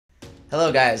Hello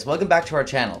guys, welcome back to our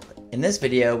channel. In this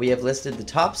video, we have listed the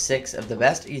top 6 of the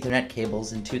best Ethernet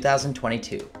cables in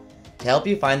 2022 to help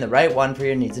you find the right one for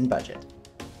your needs and budget.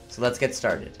 So let's get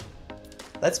started.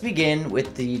 Let's begin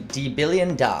with the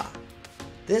DbillionDa.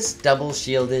 This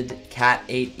double-shielded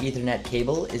Cat8 Ethernet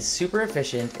cable is super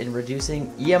efficient in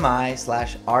reducing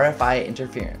EMI/RFI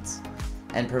interference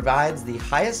and provides the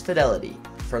highest fidelity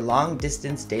for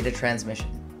long-distance data transmission.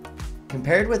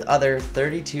 Compared with other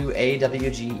 32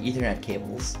 AWG Ethernet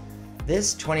cables,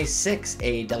 this 26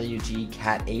 AWG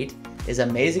Cat8 is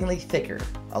amazingly thicker,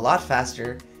 a lot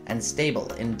faster, and stable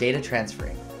in data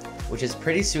transferring, which is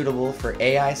pretty suitable for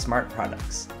AI smart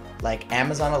products like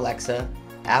Amazon Alexa,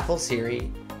 Apple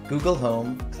Siri, Google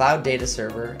Home, Cloud Data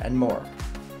Server, and more.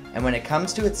 And when it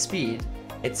comes to its speed,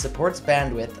 it supports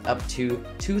bandwidth up to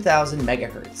 2000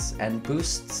 MHz and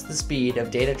boosts the speed of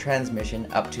data transmission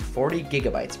up to 40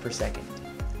 GB per second.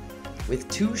 With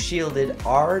two shielded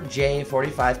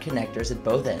RJ45 connectors at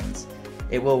both ends,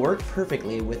 it will work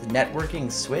perfectly with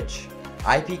networking switch,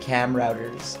 IP cam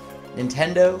routers,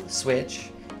 Nintendo, Switch,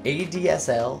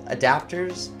 ADSL,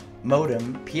 adapters,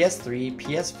 modem, PS3,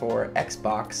 PS4,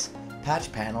 Xbox,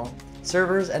 patch panel,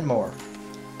 servers, and more.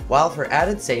 While for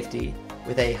added safety,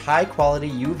 with a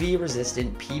high-quality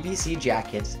UV-resistant PVC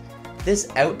jacket, this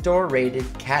outdoor-rated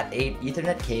Cat8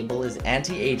 Ethernet cable is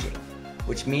anti-aging,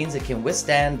 which means it can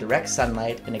withstand direct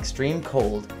sunlight in extreme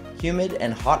cold, humid,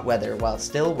 and hot weather while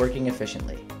still working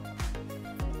efficiently.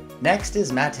 Next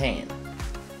is MATEIN.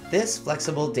 This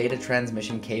flexible data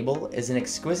transmission cable is an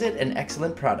exquisite and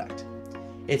excellent product.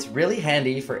 It's really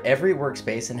handy for every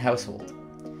workspace and household.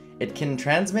 It can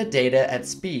transmit data at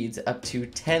speeds up to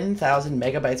 10,000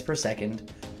 megabytes per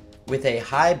second with a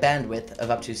high bandwidth of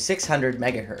up to 600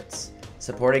 MHz,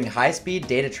 supporting high-speed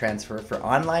data transfer for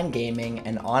online gaming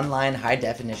and online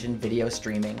high-definition video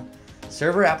streaming,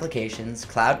 server applications,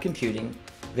 cloud computing,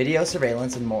 video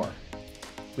surveillance, and more.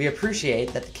 We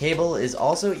appreciate that the cable is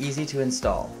also easy to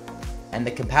install, and the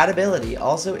compatibility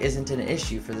also isn't an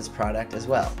issue for this product as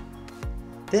well.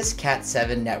 This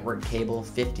Cat7 network cable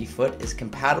 50-foot is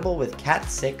compatible with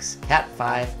Cat6,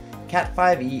 Cat5,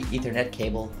 Cat5e Ethernet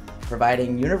cable,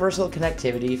 providing universal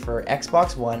connectivity for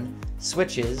Xbox One,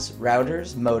 switches,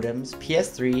 routers, modems,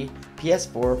 PS3,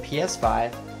 PS4,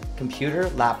 PS5, computer,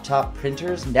 laptop,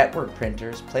 printers, network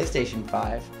printers, PlayStation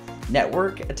 5,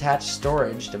 network-attached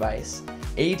storage device,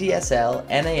 ADSL,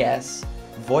 NAS,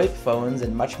 VoIP phones,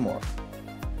 and much more.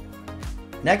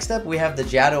 Next up, we have the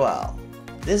Jadaol.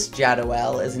 This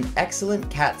Jadaol is an excellent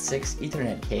Cat6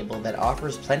 Ethernet cable that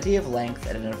offers plenty of length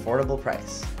at an affordable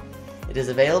price. It is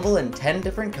available in 10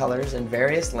 different colors and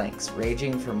various lengths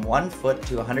ranging from 1 foot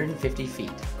to 150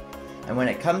 feet. And when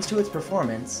it comes to its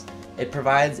performance, it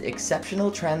provides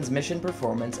exceptional transmission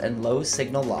performance and low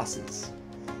signal losses.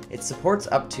 It supports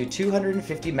up to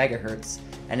 250 MHz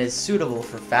and is suitable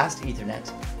for fast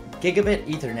Ethernet, Gigabit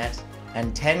Ethernet,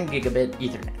 and 10 Gigabit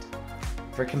Ethernet.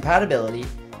 For compatibility,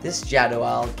 this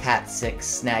Jadaol Cat6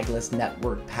 snagless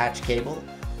network patch cable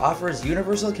offers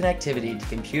universal connectivity to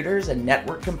computers and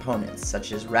network components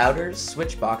such as routers,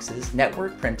 switch boxes,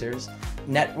 network printers,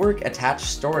 network-attached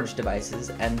storage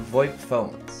devices, and VoIP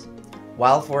phones.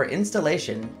 While for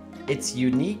installation, its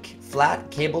unique flat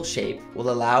cable shape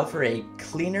will allow for a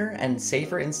cleaner and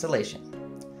safer installation,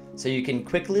 so you can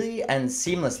quickly and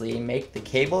seamlessly make the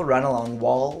cable run along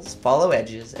walls, follow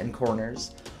edges, and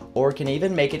corners, or can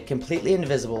even make it completely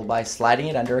invisible by sliding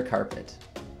it under a carpet.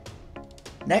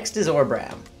 Next is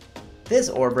Orbram. This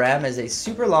Orbram is a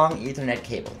super long Ethernet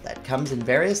cable that comes in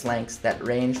various lengths that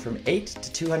range from 8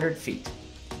 to 200 feet.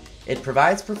 It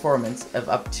provides performance of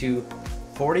up to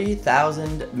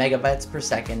 40,000 megabytes per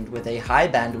second with a high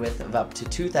bandwidth of up to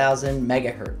 2000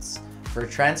 MHz for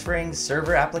transferring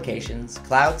server applications,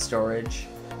 cloud storage,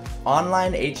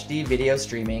 online HD video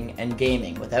streaming, and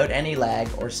gaming without any lag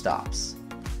or stops.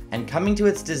 And coming to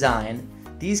its design,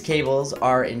 these cables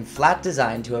are in flat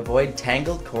design to avoid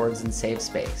tangled cords and save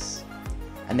space.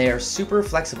 And they are super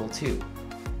flexible too,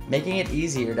 making it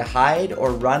easier to hide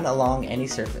or run along any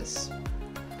surface.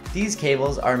 These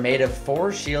cables are made of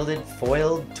 4 shielded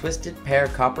foiled twisted pair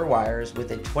copper wires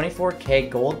with a 24K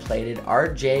gold-plated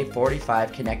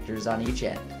RJ45 connectors on each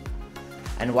end.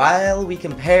 And while we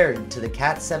compared to the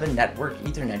Cat7 network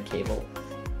Ethernet cable,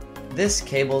 this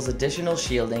cable's additional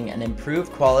shielding and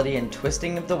improved quality and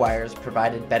twisting of the wires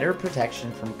provided better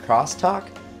protection from crosstalk,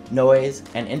 noise,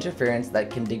 and interference that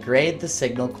can degrade the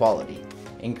signal quality,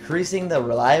 increasing the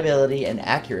reliability and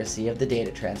accuracy of the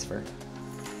data transfer.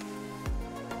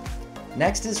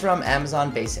 Next is from Amazon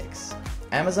Basics.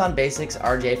 Amazon Basics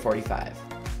RJ45,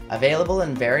 available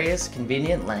in various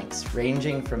convenient lengths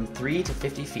ranging from 3 to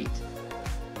 50 feet.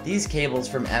 These cables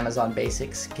from Amazon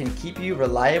Basics can keep you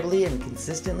reliably and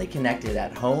consistently connected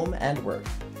at home and work,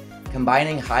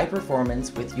 combining high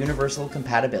performance with universal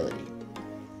compatibility.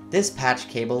 This patch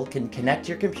cable can connect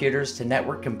your computers to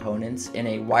network components in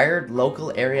a wired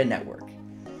local area network,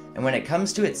 and when it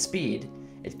comes to its speed,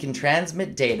 it can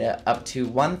transmit data up to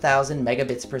 1000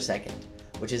 megabits per second,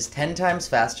 which is 10 times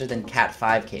faster than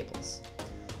Cat5 cables.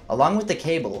 Along with the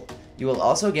cable, you will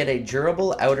also get a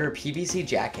durable outer PVC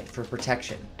jacket for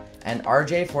protection and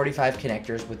RJ45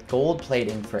 connectors with gold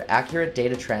plating for accurate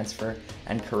data transfer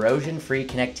and corrosion-free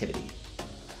connectivity.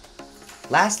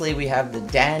 Lastly, we have the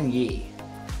DanYee.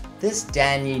 This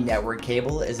DanYee network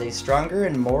cable is a stronger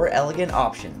and more elegant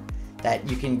option that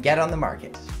you can get on the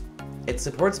market. It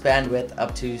supports bandwidth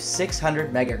up to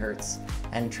 600 MHz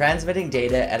and transmitting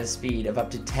data at a speed of up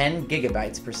to 10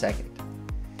 gigabytes per second.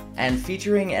 And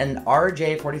featuring an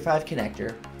RJ45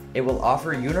 connector, it will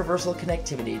offer universal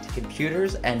connectivity to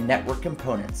computers and network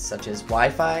components such as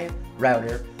Wi-Fi,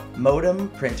 router, modem,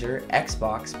 printer,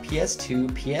 Xbox,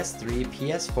 PS2, PS3,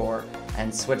 PS4,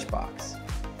 and Switchbox.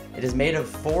 It is made of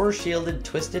 4 shielded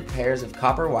twisted pairs of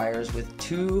copper wires with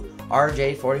 2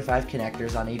 RJ45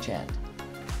 connectors on each end.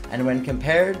 And when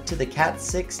compared to the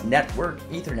Cat6 network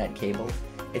Ethernet cable,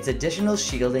 its additional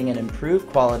shielding and improved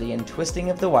quality and twisting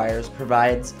of the wires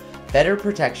provides better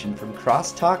protection from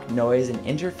crosstalk, noise, and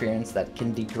interference that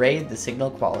can degrade the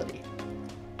signal quality.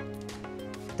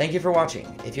 Thank you for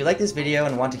watching. If you like this video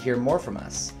and want to hear more from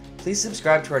us, please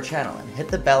subscribe to our channel and hit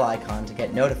the bell icon to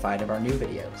get notified of our new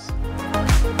videos.